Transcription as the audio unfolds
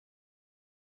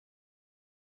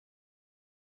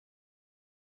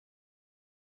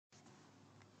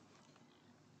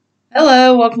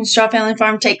Hello, welcome to Straw Family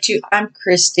Farm Take 2. I'm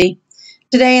Christy.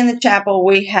 Today in the chapel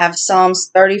we have Psalms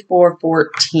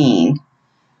 34:14.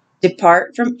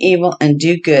 Depart from evil and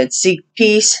do good. Seek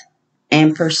peace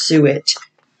and pursue it.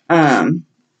 I'm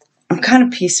kind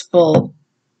of peaceful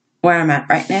where I'm at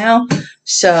right now,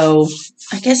 so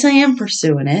I guess I am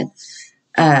pursuing it.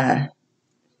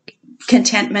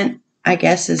 Contentment, I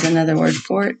guess, is another word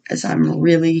for it, as I'm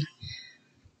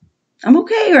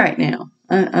okay right now.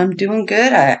 I'm doing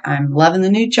good. I'm loving the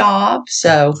new job.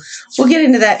 So we'll get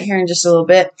into that here in just a little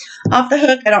bit. Off the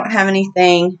hook, I don't have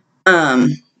anything.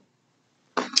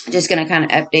 Just going to kind of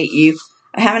update you.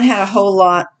 I haven't had a whole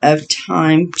lot of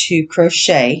time to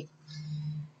crochet.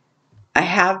 I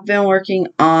have been working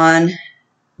on...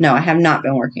 No, I have not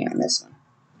been working on this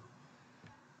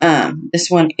one.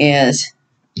 This one is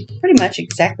pretty much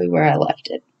exactly where I left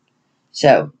it.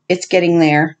 So it's getting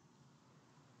there.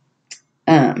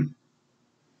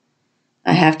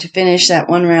 I have to finish that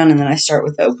one round, and then I start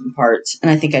with the open parts.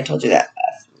 And I think I told you that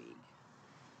last week.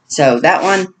 So that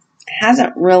one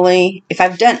hasn't really, if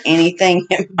I've done anything,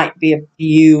 it might be a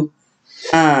few,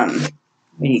 what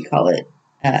do you call it,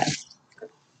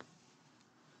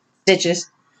 stitches.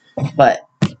 But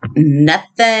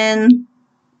nothing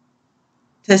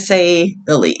to say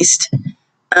the least.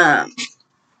 Now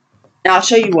I'll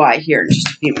show you why here in just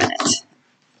a few minutes.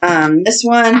 This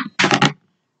one,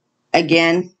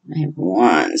 again, I have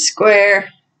one square.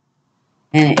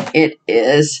 And it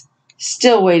is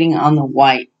still waiting on the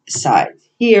white side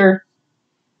here.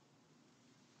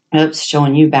 Oops,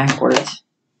 showing you backwards.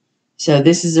 So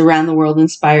this is Around the World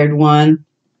inspired one.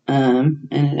 And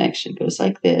it actually goes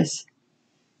like this.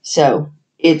 So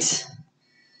it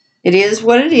is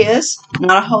what it is.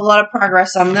 Not a whole lot of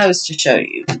progress on those to show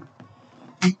you.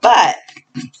 But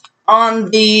on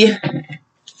the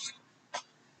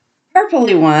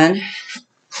purpley one,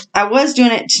 I was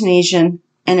doing it Tunisian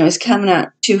and it was coming out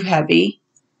too heavy.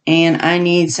 And I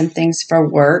need some things for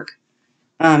work.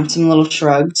 Some little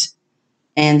shrugs.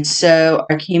 And so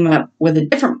I came up with a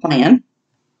different plan.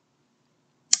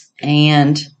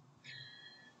 And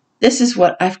this is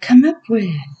what I've come up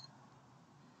with.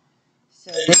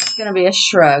 So this is going to be a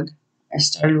shrug. I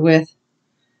started with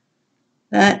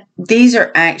that. These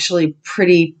are actually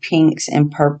pretty pinks and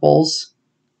purples.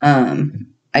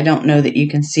 I don't know that you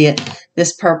can see it.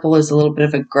 This purple is a little bit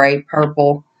of a gray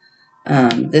purple.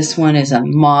 This one is a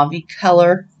mauve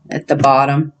color at the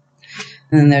bottom.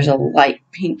 And then there's a light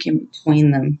pink in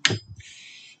between them.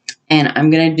 And I'm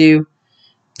going to do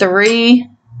 3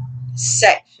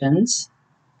 sections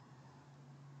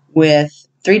with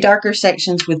 3 darker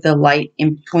sections with the light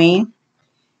in between.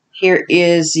 Here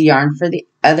is the yarn for the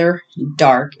other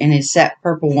dark, and it's that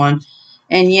purple one.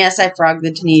 And yes, I frogged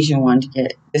the Tunisian one to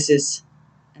get it.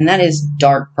 And that is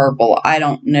dark purple. I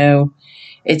don't know.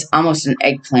 It's almost an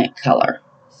eggplant color.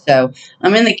 So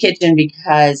I'm in the kitchen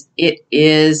because it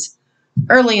is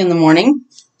early in the morning.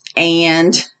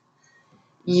 And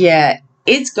yeah,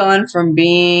 it's gone from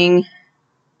being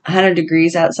 100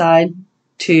 degrees outside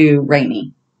to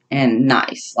rainy and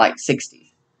nice, like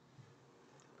 60s.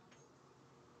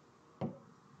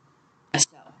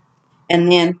 So,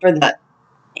 and then for the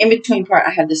in-between part,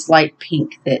 I have this light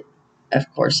pink that, of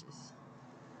course, is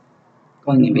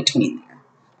going in between there.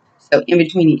 So in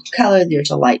between each color,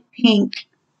 there's a light pink.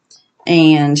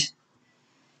 And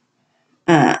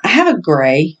I have a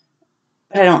gray,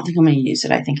 but I don't think I'm going to use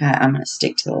it. I think I'm going to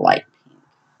stick to the light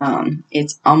pink.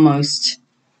 It's almost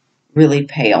really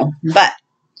pale. But,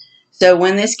 so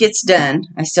when this gets done,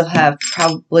 I still have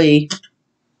probably,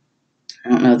 I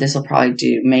don't know, this will probably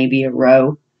do maybe a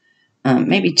row,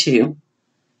 maybe 2.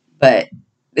 But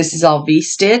this is all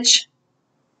V-stitch.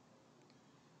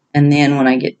 And then when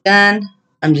I get done,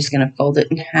 I'm just going to fold it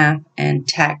in half and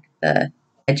tack the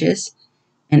edges.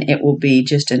 And it will be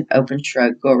just an open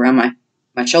shrug. Go around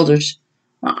my shoulders.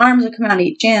 My arms will come out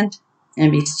each end.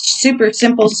 And be super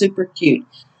simple, super cute.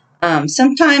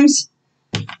 Sometimes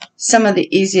some of the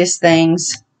easiest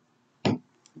things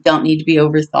don't need to be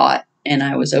overthought. And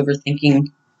I was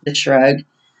overthinking the shrug.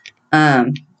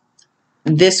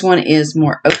 This one is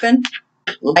more open,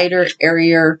 lighter,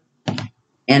 airier.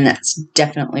 And that's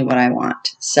definitely what I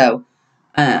want. So,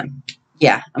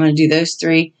 yeah, I'm going to do those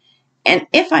 3. And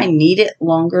if I need it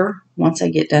longer, once I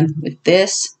get done with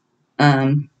this,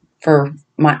 for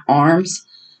my arms,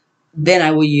 then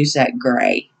I will use that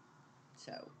gray.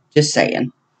 So, just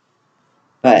saying.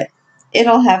 But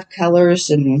it'll have colors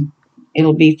and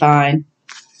it'll be fine.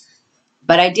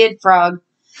 But I did frog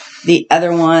the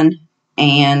other one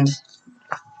and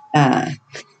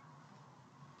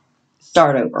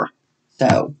start over.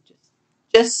 So,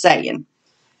 just saying.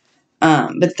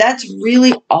 But that's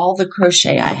really all the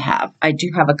crochet I have. I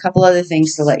do have a couple other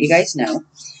things to let you guys know.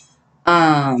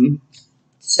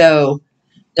 So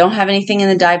don't have anything in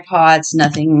the dye pots,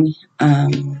 nothing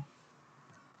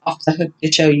off the hook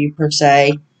to show you per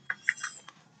se.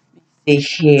 See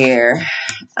here.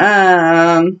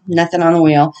 Nothing on the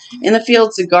wheel. In the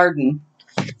fields, the garden.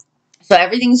 So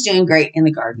everything's doing great in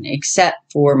the garden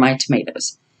except for my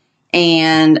tomatoes.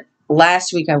 And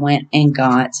last week I went and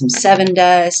got some 7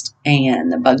 dust,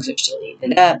 and the bugs are still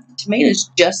eating it up. The tomatoes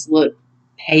just look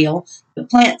pale. The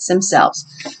plants themselves.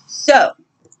 So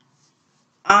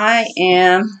I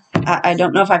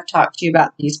don't know if I've talked to you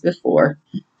about these before,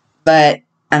 and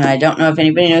I don't know if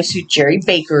anybody knows who Jerry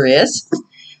Baker is.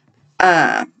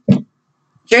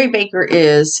 Jerry Baker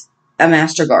is a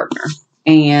master gardener,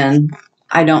 and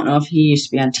I don't know if he used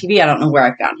to be on TV. I don't know where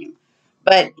I found him,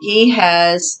 but he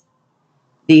has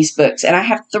these books, and I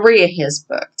have 3 of his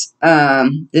books.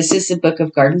 This is the Book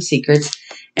of Garden Secrets,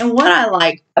 and what I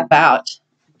like about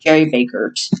Jerry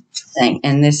Baker's thing,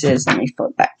 and this is, let me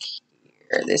flip back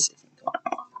here. This isn't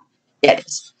going on. Yeah, it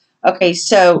is. Okay,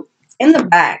 so in the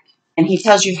back, and he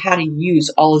tells you how to use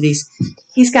all of these.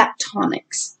 He's got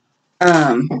tonics,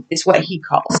 is what he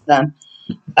calls them.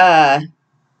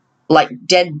 Like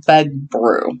dead bug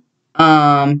brew.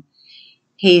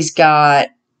 He's got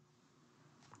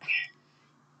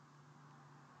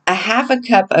a half a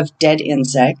cup of dead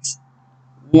insects,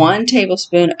 1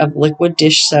 tablespoon of liquid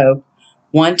dish soap,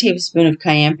 1 tablespoon of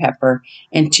cayenne pepper,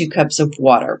 and 2 cups of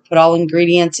water. Put all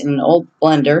ingredients in an old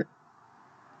blender,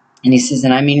 and he says,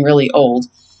 and I mean really old,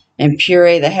 and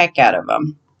puree the heck out of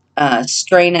them.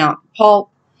 Strain out the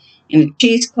pulp in a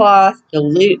cheesecloth.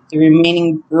 Dilute the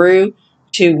remaining brew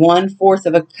to 1/4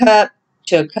 of a cup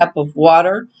to a cup of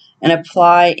water, and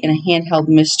apply in a handheld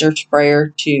mister sprayer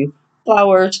to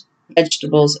flowers,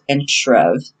 vegetables, and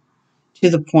shrubs to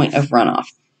the point of runoff.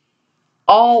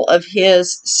 All of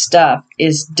his stuff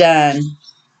is done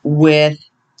with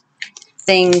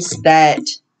things that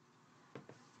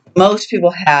most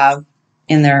people have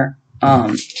in their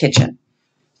kitchen.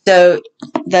 So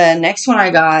the next one I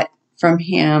got from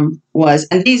him was,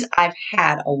 and these I've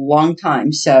had a long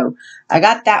time, so I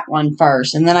got that one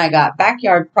first, and then I got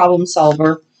Backyard Problem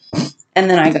Solver, and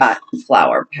then I got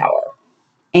Flower Power.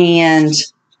 And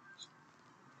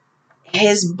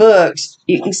his books,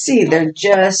 you can see they're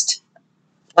just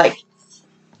like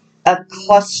a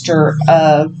cluster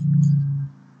of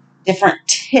different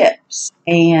tips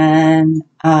and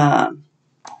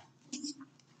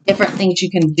different things you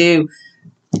can do.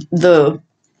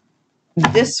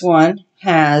 This one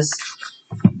has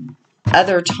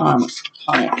other tonic,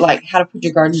 like how to put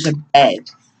your garden to bed.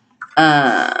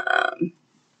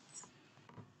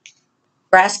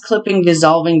 Grass clipping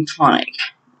dissolving tonic.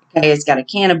 Okay, it's got a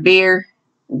can of beer,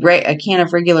 a can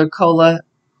of regular cola,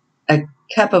 a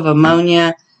cup of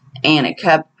ammonia, and a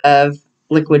cup of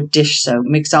liquid dish soap.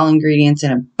 Mix all ingredients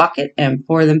in a bucket and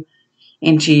pour them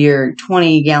into your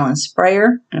 20-gallon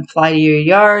sprayer and apply to your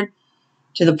yard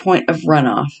to the point of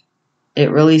runoff. It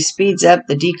really speeds up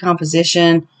the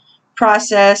decomposition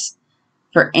process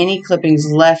for any clippings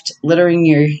left littering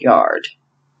your yard.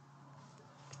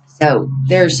 So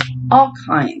there's all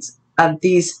kinds of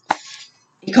these,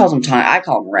 he calls them tonic, I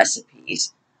call them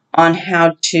recipes, on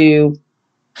how to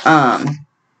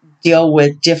deal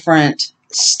with different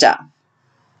stuff.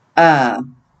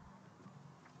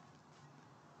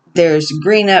 There's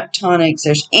green up tonics,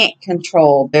 there's ant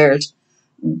control, there's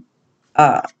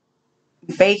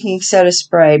baking soda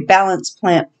spray, balanced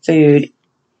plant food,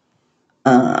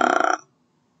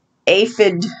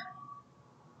 aphid,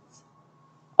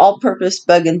 all-purpose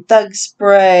bug and thug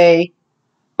spray,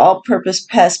 all-purpose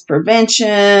pest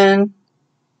prevention,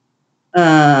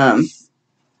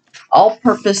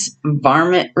 all-purpose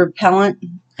varmint repellent,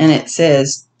 and it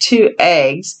says 2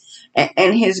 eggs,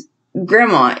 and his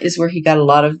grandma is where he got a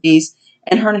lot of these,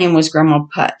 and her name was Grandma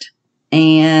Putt,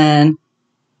 and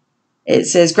it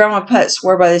says Grandma Putt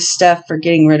swore by this stuff for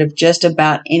getting rid of just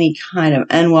about any kind of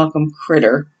unwelcome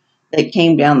critter that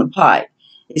came down the pipe.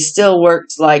 It still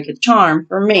works like a charm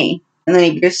for me. And then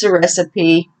he gives the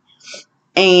recipe,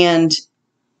 and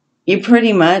you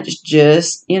pretty much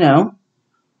just,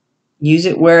 use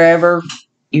it wherever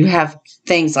you have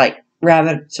things like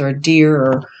rabbits or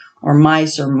deer or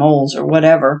mice or moles or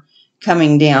whatever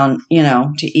coming down,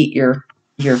 to eat your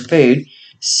food.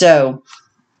 So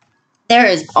there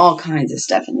is all kinds of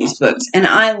stuff in these books, and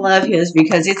I love his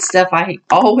because it's stuff I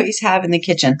always have in the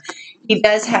kitchen. He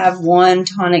does have one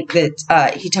tonic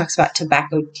that he talks about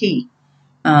tobacco tea.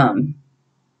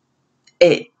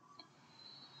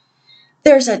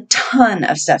 There's a ton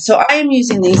of stuff. So I am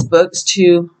using these books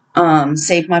to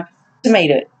save my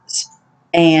tomatoes.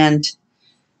 And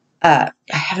I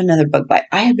have another bug bite.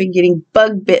 I have been getting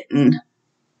bug bitten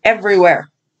everywhere.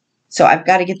 So I've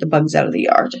got to get the bugs out of the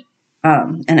yard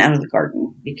and out of the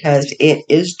garden because it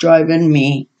is driving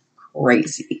me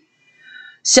crazy.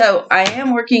 So I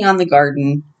am working on the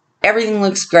garden. Everything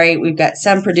looks great. We've got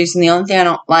some producing. The only thing I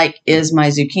don't like is my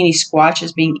zucchini squash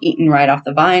is being eaten right off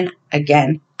the vine.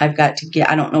 Again, I've got to get,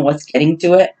 I don't know what's getting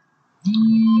to it.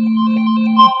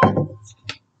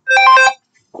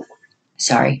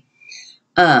 Sorry.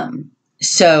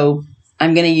 So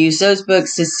I'm going to use those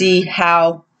books to see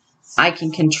how I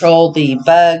can control the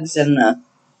bugs and the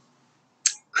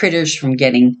critters from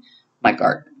getting my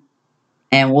garden.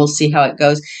 And we'll see how it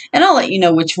goes. And I'll let you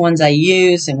know which ones I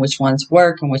use and which ones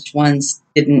work and which ones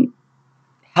didn't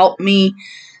help me.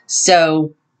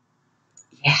 So,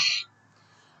 yeah.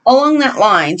 Along that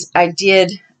lines, I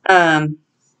did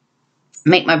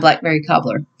make my blackberry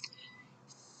cobbler.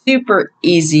 Super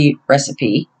easy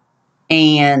recipe.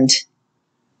 And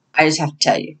I just have to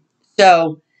tell you.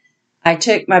 So, I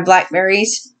took my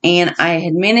blackberries and I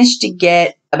had managed to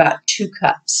get about 2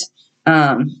 cups.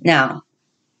 Now,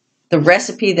 the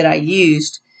recipe that I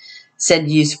used said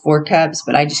use 4 cups,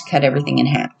 but I just cut everything in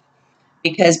half.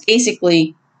 Because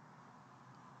basically,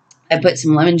 I put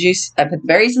some lemon juice. I put the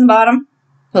berries in the bottom,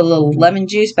 put a little lemon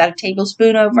juice, about a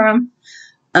tablespoon over them.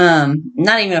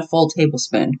 Not even a full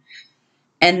tablespoon.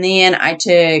 And then I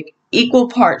took equal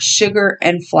parts sugar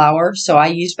and flour. So I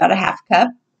used about a half cup.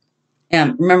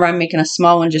 Remember, I'm making a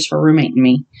small one just for roommate and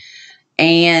me.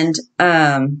 And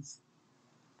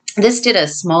this did a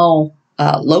small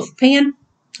loaf pan,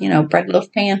 bread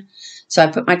loaf pan. So I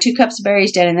put my 2 cups of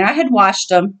berries down in there. I had washed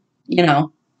them,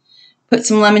 put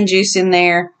some lemon juice in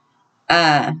there.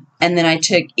 And then I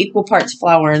took equal parts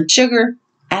flour and sugar,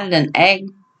 added an egg,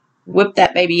 whipped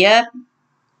that baby up,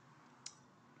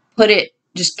 put it,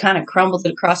 just kind of crumbled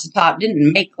it across the top.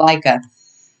 Didn't make like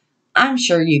I'm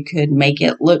sure you could make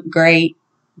it look great,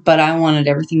 but I wanted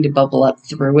everything to bubble up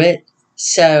through it.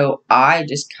 So I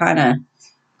just kind of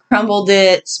crumbled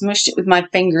it, smushed it with my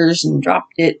fingers and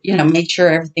dropped it, made sure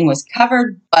everything was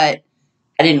covered, but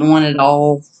I didn't want it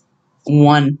all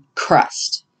one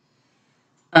crust.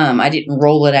 I didn't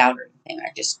roll it out or anything.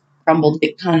 I just crumbled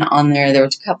it kind of on there. There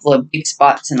was a couple of big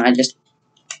spots and I just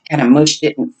kind of mushed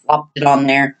it and flopped it on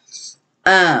there.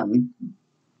 And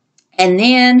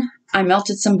then I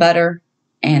melted some butter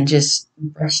and just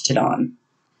brushed it on.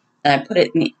 Then I put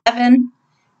it in the oven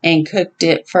and cooked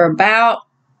it for about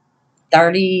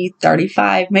 30,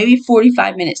 35, maybe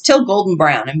 45 minutes till golden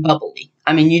brown and bubbly.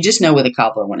 I mean, you just know with a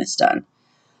cobbler when it's done.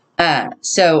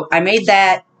 So I made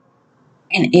that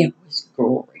and it was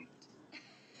great.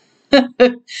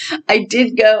 I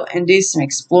did go and do some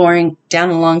exploring down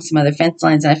along some other fence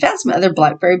lines. And I found some other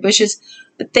blackberry bushes,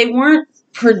 but they weren't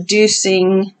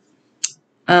producing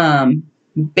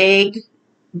big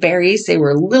berries. They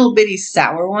were little bitty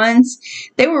sour ones.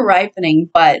 They were ripening,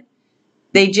 but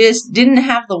they just didn't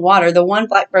have the water. The one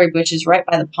blackberry bush is right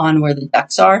by the pond where the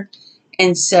ducks are.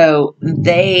 And so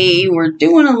they were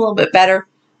doing a little bit better.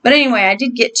 But anyway, I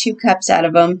did get 2 cups out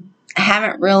of them. I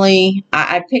haven't really,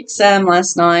 I picked some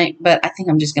last night, but I think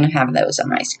I'm just going to have those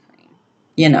on ice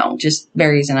cream. Just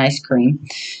berries and ice cream.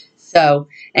 So,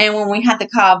 and when we had the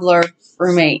cobbler,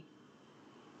 roommate's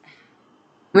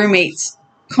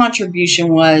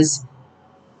contribution was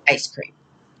ice cream.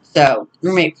 So,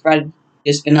 roommate provided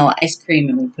just vanilla ice cream,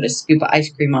 and we put a scoop of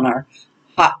ice cream on our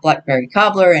hot blackberry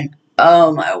cobbler, and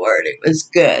oh my word, it was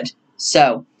good.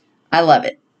 So, I love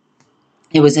it.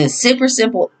 It was a super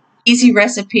simple, easy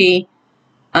recipe,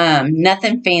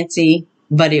 nothing fancy,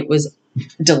 but it was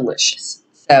delicious.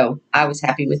 So I was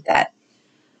happy with that.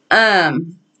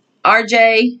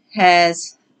 RJ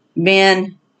has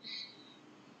been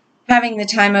having the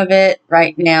time of it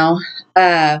right now.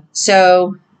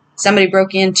 So somebody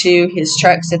broke into his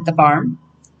trucks at the farm.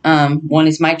 One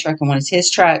is my truck and one is his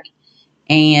truck.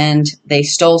 And they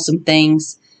stole some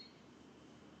things.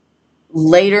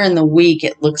 Later in the week,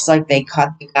 it looks like they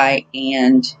caught the guy,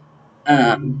 and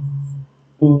I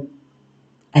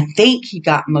think he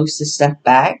got most of the stuff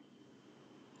back.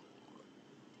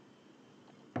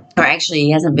 Or actually,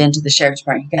 he hasn't been to the sheriff's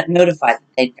department. He got notified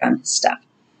that they'd found his stuff.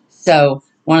 So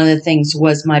one of the things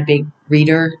was my big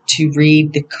reader to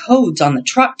read the codes on the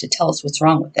truck to tell us what's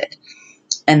wrong with it.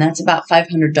 And that's about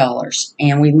 $500.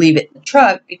 And we leave it in the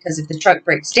truck because if the truck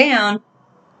breaks down,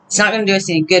 it's not going to do us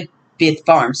any good be at the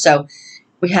farm. So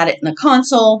we had it in the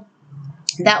console.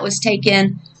 That was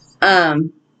taken.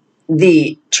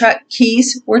 The truck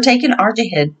keys were taken.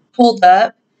 RJ had pulled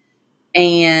up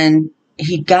and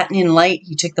he'd gotten in late.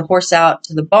 He took the horse out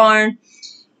to the barn.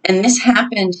 And this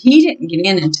happened. He didn't get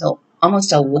in until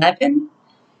almost 11,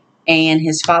 and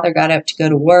his father got up to go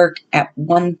to work at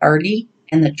 1:30,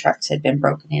 and the trucks had been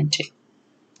broken into.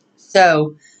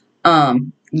 So,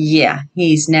 yeah,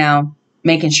 he's now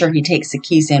making sure he takes the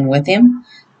keys in with him.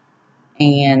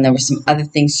 And there were some other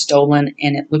things stolen,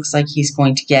 and it looks like he's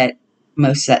going to get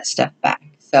most of that stuff back.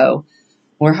 So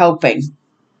we're hoping.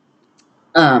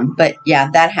 But yeah,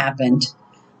 that happened.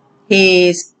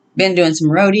 He's been doing some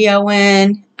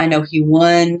rodeoing. I know he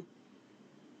won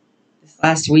this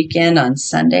last weekend on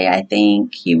Sunday, I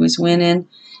think. He was winning.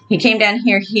 He came down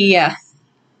here. He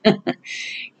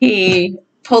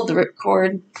pulled the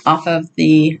ripcord off of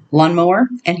the lawnmower,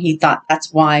 and he thought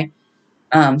that's why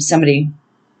somebody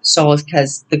stole it,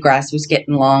 because the grass was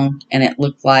getting long and it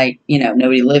looked like,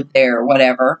 nobody lived there or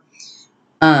whatever.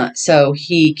 So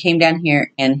he came down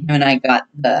here, and him and I got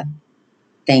the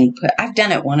thing put. I've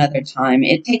done it one other time.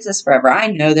 It takes us forever. I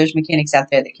know there's mechanics out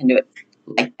there that can do it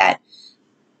like that.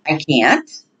 I can't.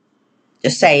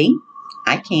 Just saying,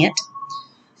 I can't.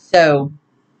 So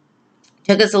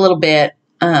took us a little bit.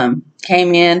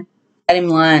 Came in, got him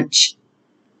lunch,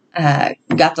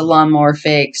 got the lawnmower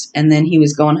fixed, and then he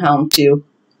was going home to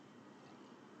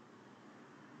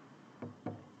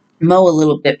mow a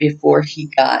little bit before he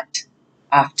got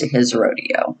off to his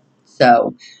rodeo.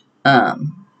 So,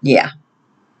 yeah,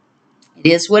 it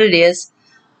is what it is.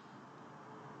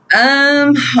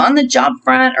 On the job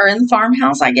front, or in the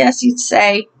farmhouse, I guess you'd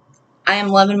say, I am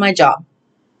loving my job.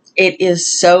 It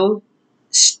is so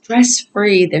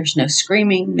stress-free. There's no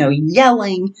screaming, no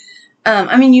yelling.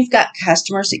 I mean, you've got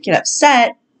customers that get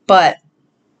upset, but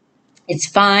it's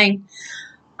fine.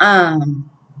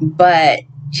 But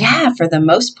yeah, for the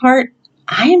most part,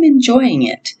 I am enjoying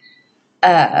it.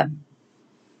 I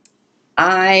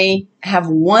have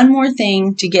one more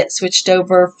thing to get switched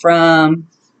over from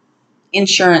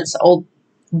insurance, old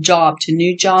job to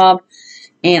new job,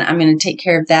 and I'm going to take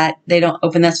care of that. They don't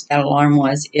open. That's what that alarm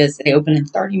was, is they open in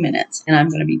 30 minutes, and I'm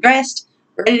going to be dressed,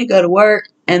 ready to go to work,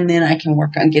 and then I can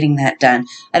work on getting that done.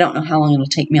 I don't know how long it'll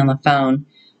take me on the phone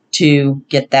to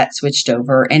get that switched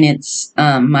over, and it's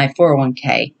my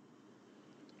 401k.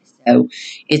 So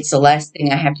it's the last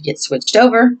thing I have to get switched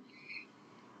over.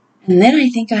 And then I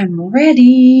think I'm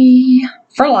ready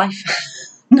for life.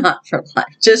 Not for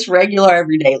life, just regular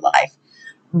everyday life.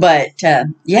 But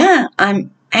yeah,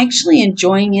 I'm actually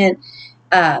enjoying it.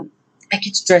 I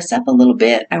get to dress up a little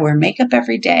bit. I wear makeup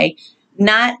every day.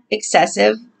 Not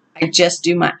excessive. I just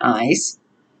do my eyes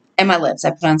and my lips.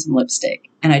 I put on some lipstick,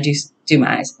 and I just do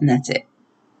my eyes, and that's it.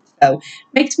 So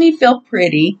makes me feel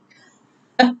pretty.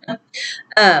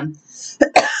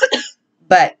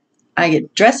 But I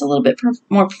get dressed a little bit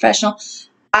more professional.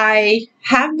 I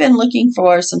have been looking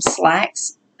for some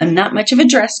slacks. I'm not much of a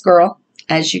dress girl,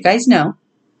 as you guys know.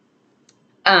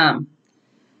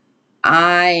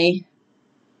 I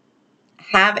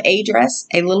have a dress,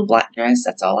 a little black dress.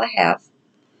 That's all I have.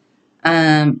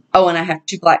 Oh, and I have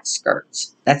 2 black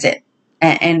skirts. That's it.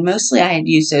 And mostly I had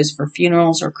used those for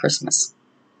funerals or Christmas.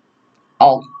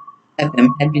 All of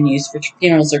them had been used for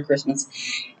funerals or Christmas.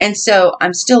 And so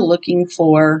I'm still looking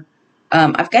for,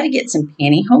 I've got to get some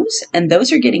pantyhose, and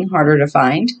those are getting harder to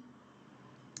find.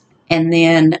 And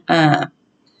then,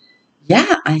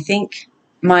 yeah, I think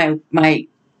my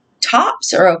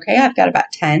tops are okay. I've got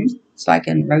about 10, so I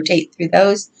can rotate through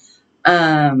those.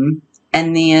 And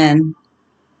then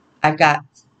I've got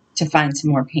to find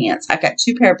some more pants. I've got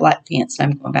 2 pair of black pants that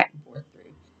I'm going back and forth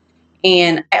through.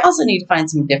 And I also need to find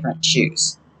some different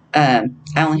shoes. I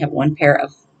only have 1 pair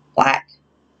of black.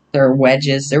 They're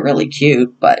wedges. They're really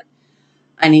cute, but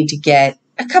I need to get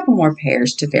a couple more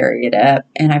pairs to vary it up.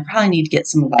 And I probably need to get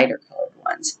some lighter colored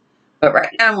ones. But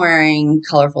right now I'm wearing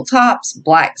colorful tops,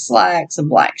 black slacks, and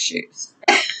black shoes.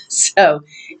 So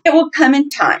it will come in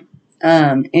time.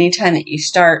 Anytime that you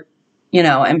start,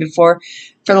 and for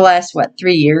the last,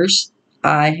 3 years,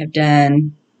 I have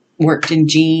worked in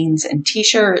jeans and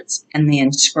t-shirts and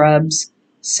then scrubs.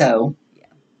 So yeah,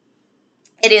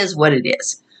 it is what it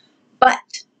is.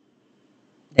 But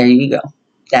there you go.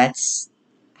 That's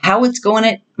how it's going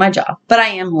at my job. But I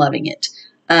am loving it.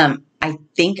 I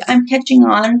think I'm catching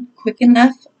on quick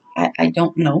enough. I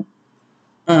don't know.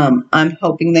 I'm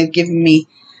hoping they've given me,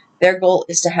 their goal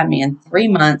is to have me in 3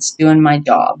 months doing my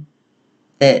job.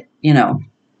 That,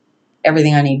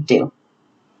 everything I need to do.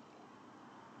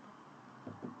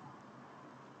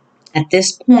 At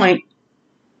this point,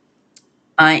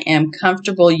 I am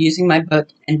comfortable using my book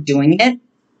and doing it,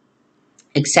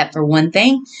 except for one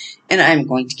thing, and I'm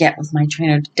going to get with my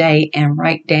trainer today and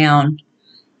write down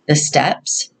the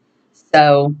steps.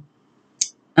 So,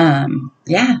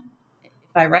 yeah, if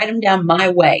I write them down my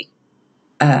way,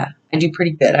 I I do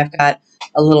pretty good. I've got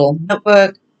a little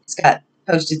notebook. It's got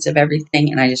Post-its of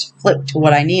everything, and I just flip to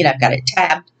what I need. I've got it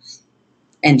tabbed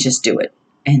and just do it.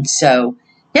 And so,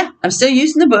 yeah, I'm still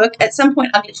using the book. At some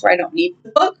point, I'll get to where I don't need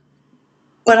the book,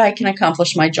 but I can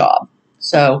accomplish my job.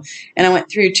 So, and I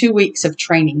went through 2 weeks of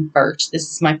training first. This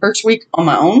is my first week on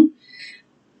my own.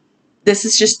 This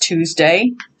is just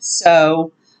Tuesday.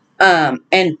 So,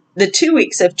 and the 2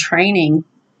 weeks of training,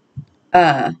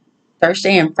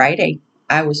 Thursday and Friday,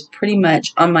 I was pretty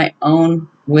much on my own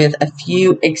with a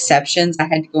few exceptions. I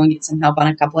had to go and get some help on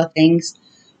a couple of things.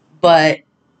 But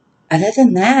other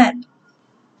than that,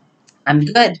 I'm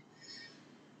good.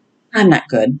 I'm not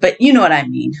good, but you know what I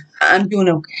mean. I'm doing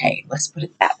okay. Let's put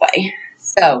it that way.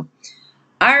 So,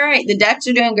 all right. The ducks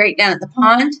are doing great down at the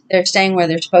pond. They're staying where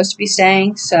they're supposed to be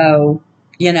staying. So,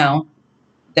 you know,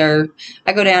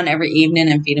 I go down every evening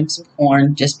and feed them some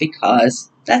corn just because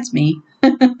that's me.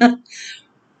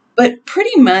 But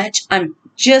pretty much I'm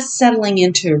just settling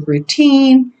into a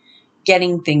routine,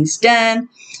 getting things done.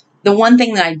 The one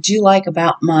thing that I do like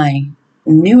about my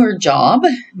new job,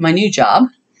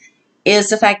 is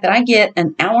the fact that I get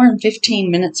an hour and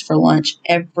 15 minutes for lunch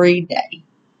every day.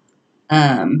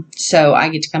 So I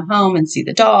get to come home and see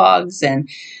the dogs and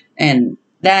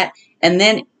that, and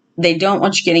then they don't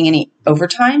want you getting any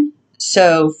overtime.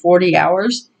 So 40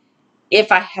 hours.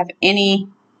 If I have any,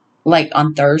 like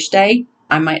on Thursday,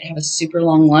 I might have a super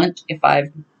long lunch if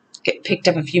I've picked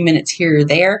up a few minutes here or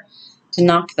there to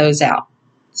knock those out.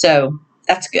 So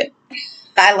that's good.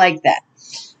 I like that.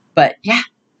 But yeah,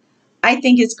 I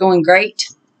think it's going great.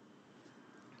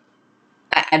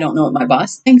 I don't know what my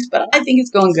boss thinks, but I think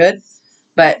it's going good.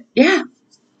 But yeah,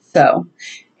 so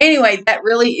anyway, that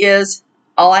really is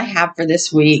all I have for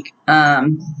this week.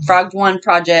 Frogged one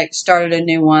project, started a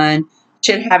new one,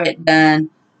 should have it done.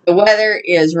 The weather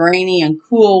is rainy and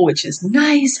cool, which is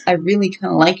nice. I really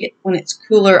kind of like it when it's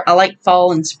cooler. I like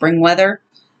fall and spring weather.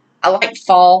 I like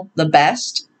fall the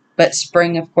best, but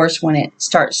spring, of course, when it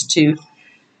starts to...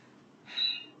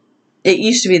 It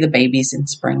used to be the babies in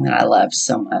spring that I loved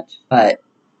so much, but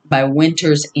by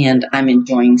winter's end, I'm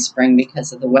enjoying spring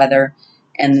because of the weather.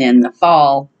 And then the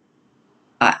fall,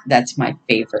 that's my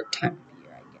favorite time of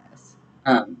year, I guess.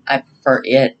 I prefer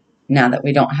it now that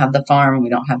we don't have the farm, we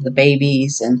don't have the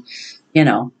babies, and, you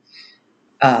know,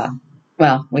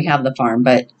 well, we have the farm,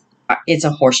 but it's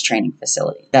a horse training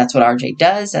facility. That's what RJ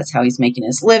does. That's how he's making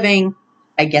his living.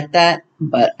 I get that,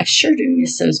 but I sure do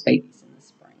miss those babies in the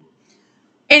spring.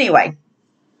 Anyway,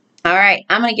 all right,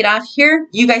 I'm going to get off here.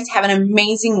 You guys have an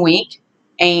amazing week,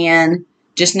 and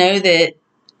just know that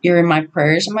you're in my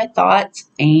prayers and my thoughts,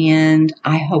 and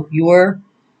I hope your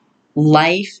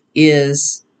life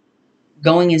is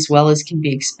going as well as can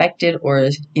be expected, or,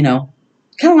 you know,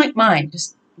 kind of like mine,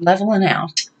 just leveling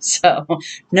out. So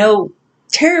no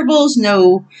terribles,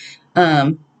 no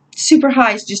super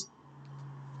highs, just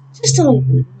a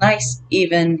nice,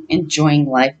 even, enjoying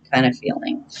life kind of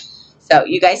feeling. So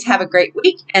you guys have a great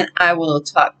week, and I will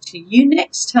talk to you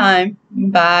next time.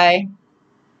 Bye.